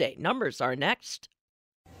soft Tuesday. Numbers are next.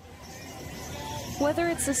 Whether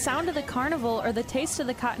it's the sound of the carnival or the taste of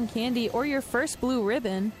the cotton candy or your first blue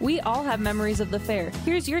ribbon, we all have memories of the fair.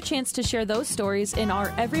 Here's your chance to share those stories in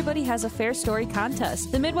our Everybody Has a Fair Story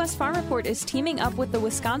contest. The Midwest Farm Report is teaming up with the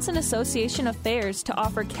Wisconsin Association of Fairs to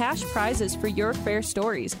offer cash prizes for your fair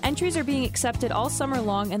stories. Entries are being accepted all summer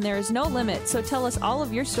long and there is no limit, so tell us all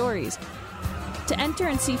of your stories. To enter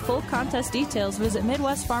and see full contest details, visit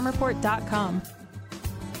MidwestFarmReport.com.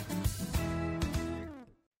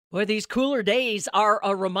 Well, these cooler days are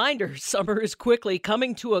a reminder. Summer is quickly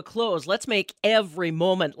coming to a close. Let's make every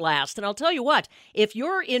moment last. And I'll tell you what, if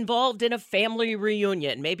you're involved in a family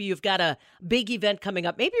reunion, maybe you've got a big event coming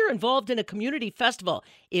up, maybe you're involved in a community festival,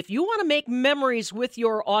 if you want to make memories with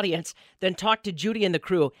your audience, then talk to Judy and the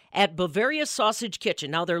crew at Bavaria Sausage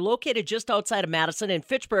Kitchen. Now, they're located just outside of Madison in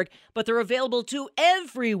Fitchburg, but they're available to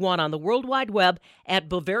everyone on the World Wide Web at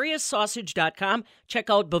BavariaSausage.com. Check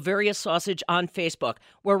out Bavaria Sausage on Facebook,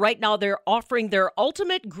 where right now they're offering their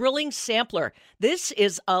ultimate grilling sampler. This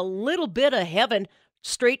is a little bit of heaven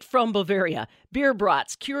straight from Bavaria. Beer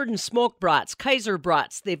brats, cured and smoked brats, Kaiser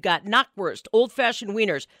brats. They've got knockwurst, old-fashioned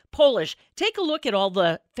wieners, Polish. Take a look at all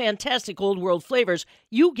the fantastic old world flavors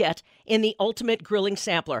you get in the ultimate grilling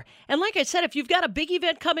sampler. And like I said, if you've got a big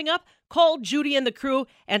event coming up, call Judy and the crew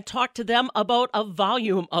and talk to them about a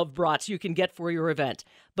volume of brats you can get for your event.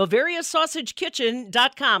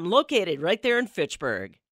 BavariaSausageKitchen.com, located right there in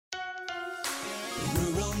Fitchburg.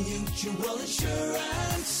 Rural Mutual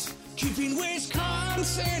Insurance, keeping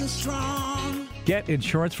Wisconsin strong. Get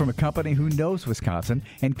insurance from a company who knows Wisconsin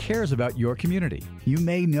and cares about your community. You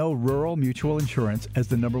may know Rural Mutual Insurance as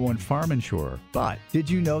the #1 farm insurer, but did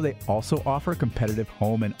you know they also offer competitive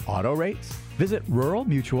home and auto rates? Visit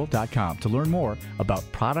ruralmutual.com to learn more about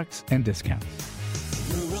products and discounts.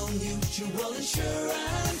 Rural Mutual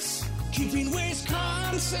Insurance, keeping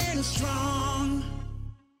Wisconsin strong.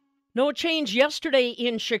 No change yesterday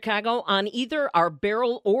in Chicago on either our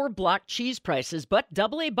barrel or block cheese prices, but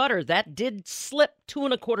AA butter, that did slip 2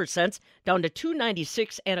 1/4 cents down to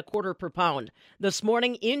 $2.96 1/4 per pound. This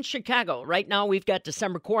morning in Chicago, right now we've got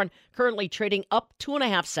December corn currently trading up 2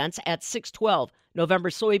 1/2 cents at $6.12. November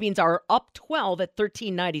soybeans are up 12 at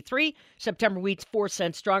 $13.93. September wheat's 4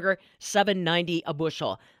 cents stronger, $7.90 a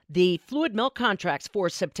bushel. The fluid milk contracts for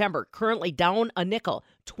September currently down a nickel,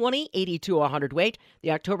 $20.82 a hundredweight.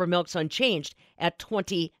 The October milk's unchanged at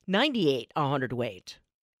 $20.98 a hundredweight.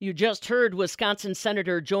 You just heard Wisconsin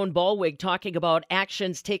Senator Joan Ballweg talking about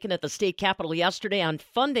actions taken at the state capitol yesterday on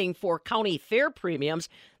funding for county fair premiums.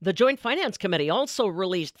 The Joint Finance Committee also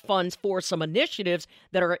released funds for some initiatives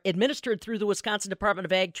that are administered through the Wisconsin Department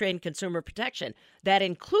of Ag, Trade, and Consumer Protection. That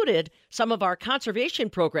included some of our conservation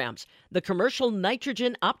programs. The Commercial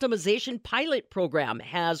Nitrogen Optimization Pilot Program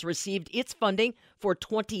has received its funding for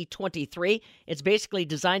 2023. It's basically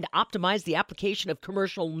designed to optimize the application of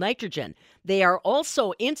commercial nitrogen. They are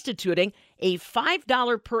also instituting a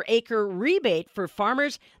 $5 per acre rebate for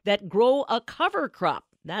farmers that grow a cover crop.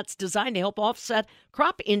 That's designed to help offset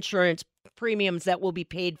crop insurance premiums that will be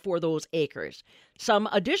paid for those acres. Some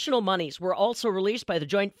additional monies were also released by the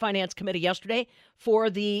Joint Finance Committee yesterday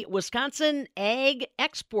for the Wisconsin Ag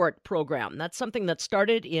Export Program. That's something that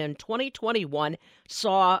started in 2021,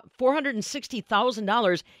 saw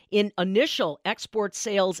 $460,000 in initial export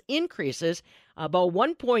sales increases, about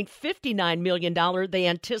 $1.59 million they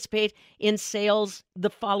anticipate in sales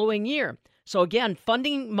the following year. So again,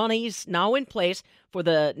 funding monies now in place for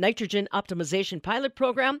the nitrogen optimization pilot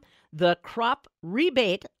program, the crop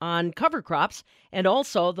rebate on cover crops, and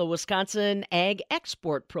also the Wisconsin Ag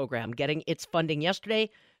Export Program getting its funding yesterday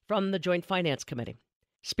from the Joint Finance Committee.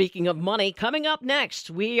 Speaking of money, coming up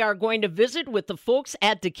next, we are going to visit with the folks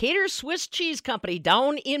at Decatur Swiss Cheese Company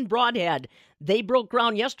down in Broadhead. They broke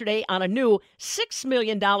ground yesterday on a new $6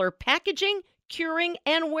 million packaging, curing,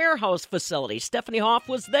 and warehouse facility. Stephanie Hoff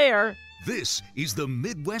was there. This is the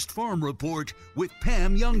Midwest Farm Report with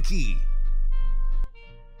Pam Youngkey.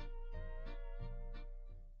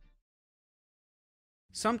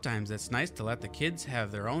 Sometimes it's nice to let the kids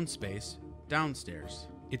have their own space downstairs.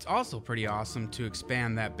 It's also pretty awesome to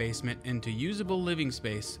expand that basement into usable living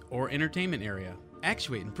space or entertainment area.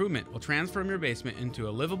 Actuate Improvement will transform your basement into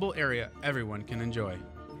a livable area everyone can enjoy.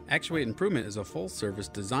 Actuate Improvement is a full-service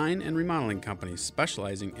design and remodeling company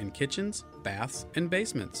specializing in kitchens, baths, and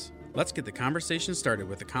basements. Let's get the conversation started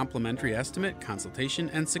with a complimentary estimate, consultation,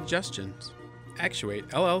 and suggestions.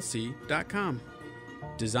 ActuateLLC.com.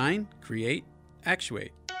 Design, create,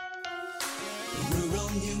 actuate. Rural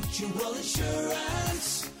Mutual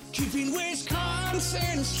Insurance, keeping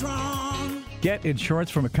Wisconsin strong. Get insurance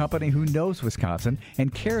from a company who knows Wisconsin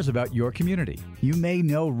and cares about your community. You may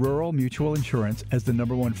know Rural Mutual Insurance as the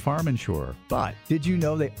 #1 farm insurer, but did you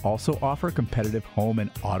know they also offer competitive home and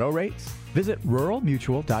auto rates? Visit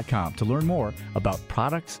ruralmutual.com to learn more about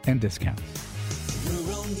products and discounts.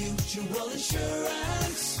 Rural Mutual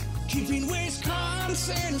Insurance, keeping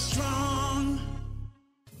Wisconsin strong.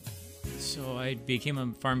 So I became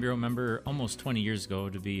a Farm Bureau member almost 20 years ago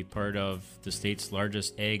to be part of the state's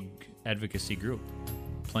largest ag advocacy group.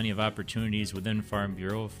 Plenty of opportunities within Farm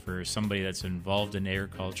Bureau for somebody that's involved in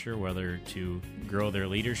agriculture, whether to grow their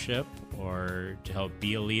leadership or to help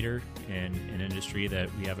be a leader in an industry that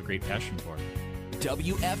we have a great passion for.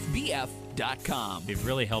 WFBF.com. They've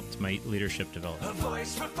really helped my leadership develop. A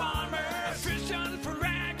voice for farmers, a vision for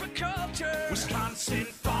agriculture. Wisconsin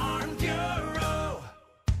Farm Bureau.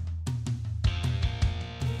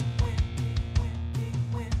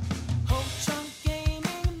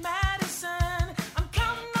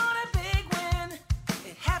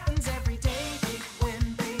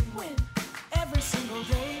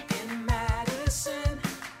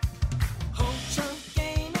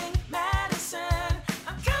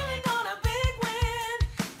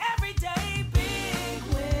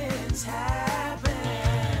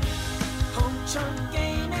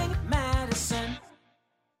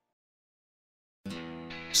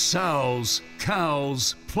 Sows,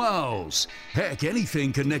 cows, plows. Heck,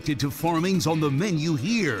 anything connected to farming's on the menu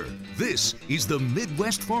here. This is the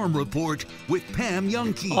Midwest Farm Report with Pam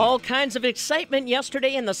Youngkey. All kinds of excitement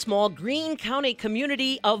yesterday in the small Greene County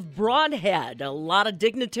community of Broadhead. A lot of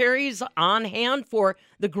dignitaries on hand for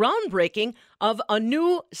the groundbreaking of a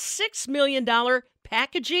new $6 million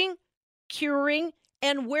packaging, curing,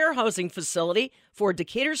 and warehousing facility for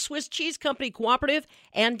Decatur Swiss Cheese Company Cooperative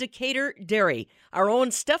and Decatur Dairy. Our own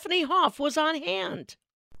Stephanie Hoff was on hand.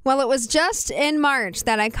 Well, it was just in March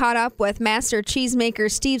that I caught up with master cheesemaker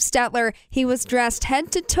Steve Stetler. He was dressed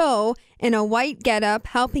head to toe in a white getup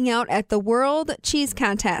helping out at the World Cheese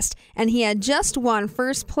Contest, and he had just won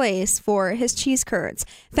first place for his cheese curds.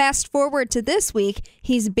 Fast forward to this week,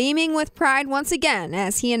 he's beaming with pride once again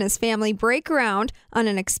as he and his family break ground on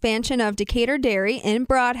an expansion of Decatur Dairy in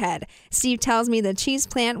Broadhead. Steve tells me the cheese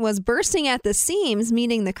plant was bursting at the seams,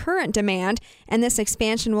 meeting the current demand, and this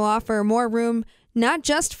expansion will offer more room not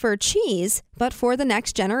just for cheese, but for the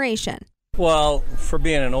next generation. Well, for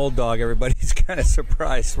being an old dog, everybody's kind of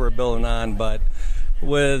surprised we're building on, but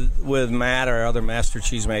with Matt, our other master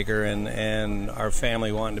cheesemaker, and our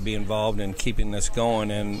family wanting to be involved in keeping this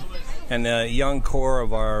going, and the young core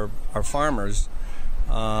of our farmers,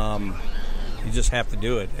 you just have to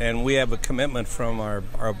do it. And we have a commitment from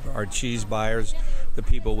our cheese buyers, the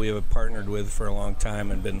people we have partnered with for a long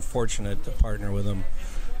time and been fortunate to partner with them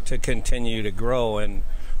to continue to grow. And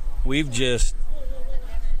we've just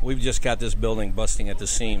got this building busting at the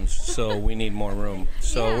seams, so we need more room.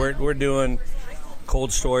 So we're doing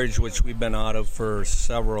cold storage, which we've been out of for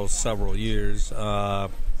several years.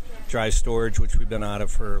 Dry storage, which we've been out of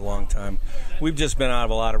for a long time. We've just been out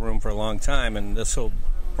of a lot of room for a long time, and this will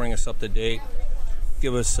bring us up to date,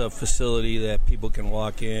 give us a facility that people can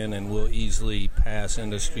walk in and will easily pass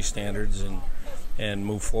industry standards and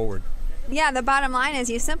move forward. Yeah, the bottom line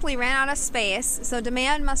is you simply ran out of space, so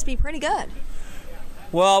demand must be pretty good.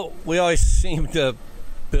 Well, we always seem to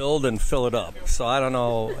build and fill it up. So I don't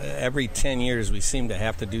know, every 10 years we seem to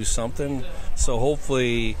have to do something. So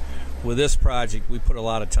hopefully with this project, we put a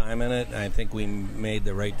lot of time in it, and I think we made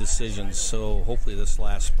the right decisions. So hopefully this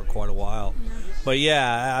lasts for quite a while. But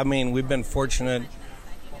yeah, I mean, we've been fortunate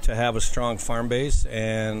to have a strong farm base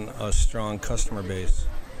and a strong customer base.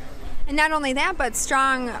 And not only that, but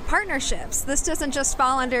strong partnerships. This doesn't just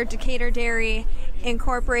fall under Decatur Dairy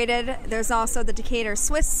Incorporated. There's also the Decatur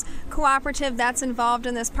Swiss Cooperative that's involved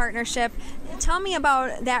in this partnership. Tell me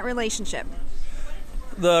about that relationship.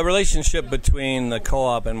 The relationship between the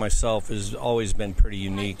co-op and myself has always been pretty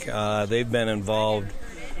unique. They've been involved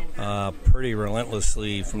pretty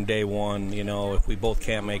relentlessly from day one. You know, if we both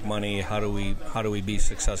can't make money, how do we be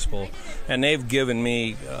successful? And they've given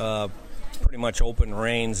me pretty much open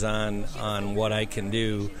reins on what I can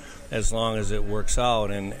do as long as it works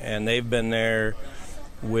out. And they've been there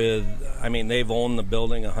they've owned the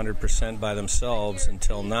building 100% by themselves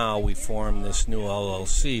until now. We formed this new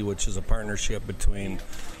LLC, which is a partnership between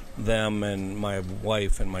them and my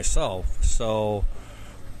wife and myself. So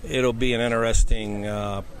it'll be an interesting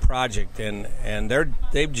project, and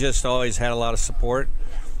they've just always had a lot of support,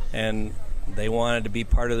 and they wanted to be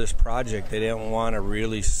part of this project. They didn't want to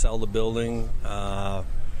really sell the building.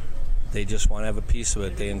 They just want to have a piece of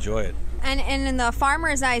it. They enjoy it. And in the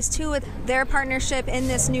farmer's eyes, too, with their partnership in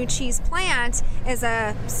this new cheese plant is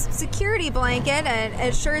a security blanket and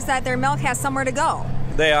ensures that their milk has somewhere to go.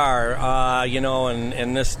 They are.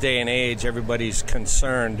 In this day and age, everybody's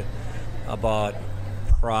concerned about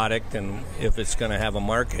product and if it's going to have a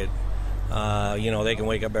market. They can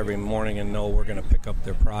wake up every morning and know we're going to pick up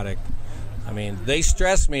their product. I mean, they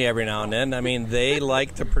stress me every now and then. I mean, they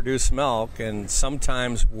like to produce milk, and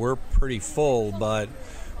sometimes we're pretty full, but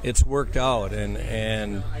it's worked out.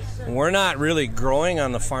 And we're not really growing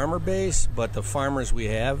on the farmer base, but the farmers we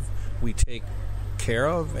have, we take care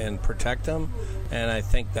of and protect them, and I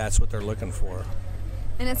think that's what they're looking for.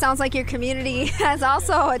 And it sounds like your community has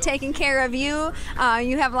also taken care of you.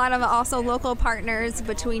 You have a lot of also local partners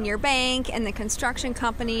between your bank and the construction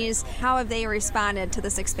companies. How have they responded to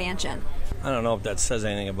this expansion? I don't know if that says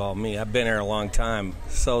anything about me. I've been here a long time,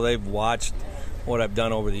 so they've watched what I've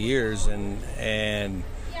done over the years, and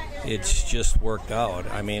it's just worked out.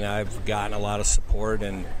 I mean, I've gotten a lot of support,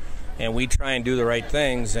 and we try and do the right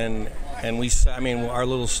things, and our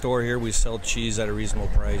little store here, we sell cheese at a reasonable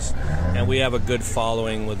price, and we have a good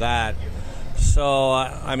following with that. So,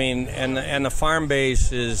 and the farm base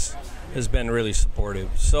has been really supportive.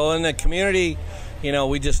 So in the community,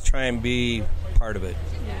 we just try and be part of it,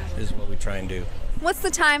 is what we try and do. What's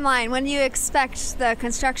the timeline? When do you expect the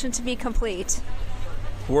construction to be complete?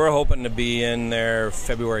 We're hoping to be in there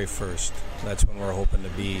February 1st. That's when we're hoping to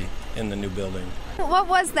be in the new building. What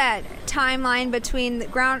was that timeline between the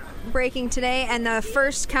groundbreaking today and the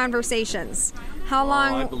first conversations? How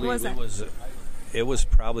long was that? It was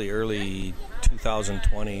probably early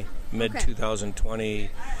 2020, mid-2020.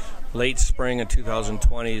 Late spring of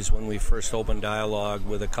 2020 is when we first opened dialogue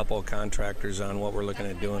with a couple of contractors on what we're looking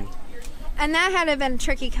at doing. And that had been a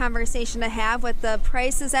tricky conversation to have with the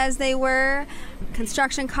prices as they were,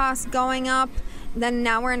 construction costs going up. Then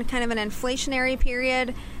now we're in kind of an inflationary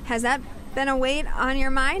period. Has that been a weight on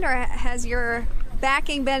your mind, or has your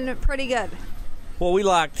backing been pretty good? Well, we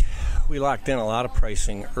locked in a lot of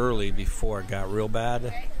pricing early before it got real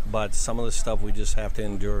bad, but some of the stuff we just have to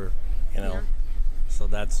endure, Yeah. So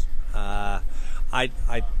that's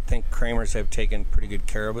I think Kramer's have taken pretty good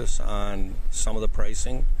care of us on some of the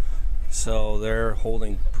pricing. So they're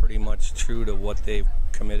holding pretty much true to what they've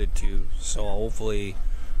committed to. So hopefully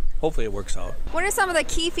it works out. What are some of the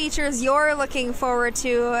key features you're looking forward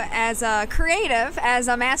to as a creative, as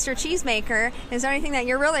a master cheesemaker? Is there anything that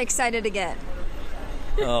you're really excited to get?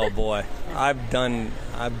 Oh boy, I've done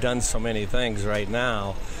so many things right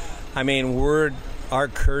now. I mean, our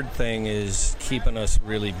curd thing is keeping us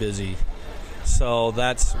really busy. So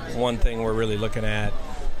that's one thing we're really looking at,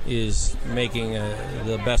 is making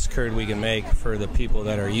the best curd we can make for the people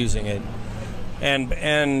that are using it,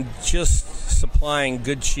 and just supplying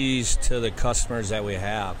good cheese to the customers that we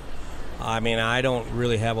have. I mean, I don't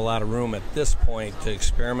really have a lot of room at this point to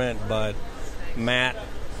experiment, but Matt,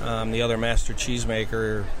 the other master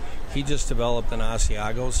cheesemaker, he just developed an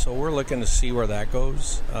Asiago, so we're looking to see where that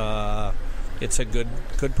goes. It's a good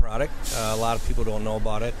product. A lot of people don't know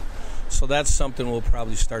about it. So that's something we'll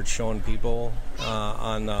probably start showing people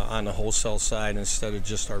on the wholesale side instead of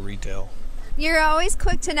just our retail. You're always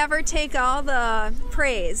quick to never take all the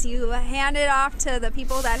praise. You hand it off to the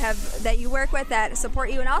people that you work with that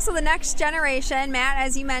support you, and also the next generation. Matt,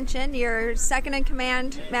 as you mentioned, your second in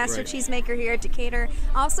command master cheesemaker here at Decatur.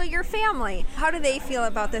 Also your family. How do they feel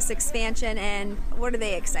about this expansion, and what are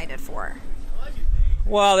they excited for?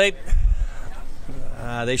 Well,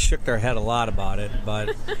 They shook their head a lot about it,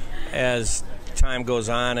 but as time goes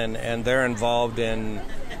on and they're involved in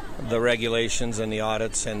the regulations and the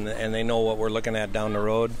audits and they know what we're looking at down the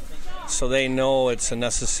road, so they know it's a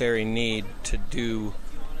necessary need to do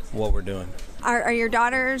what we're doing. Are your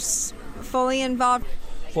daughters fully involved?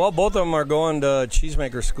 Well, both of them are going to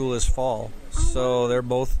cheesemaker school this fall, so they're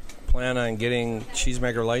both planning on getting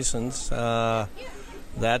cheesemaker license.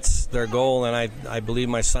 That's their goal, and I believe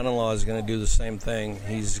my son-in-law is going to do the same thing.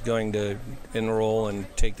 He's going to enroll and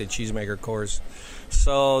take the cheesemaker course.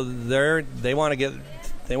 So they want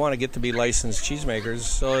to get to be licensed cheesemakers.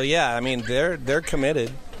 So yeah, I mean they're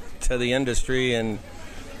committed to the industry and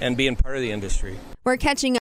being part of the industry. We're catching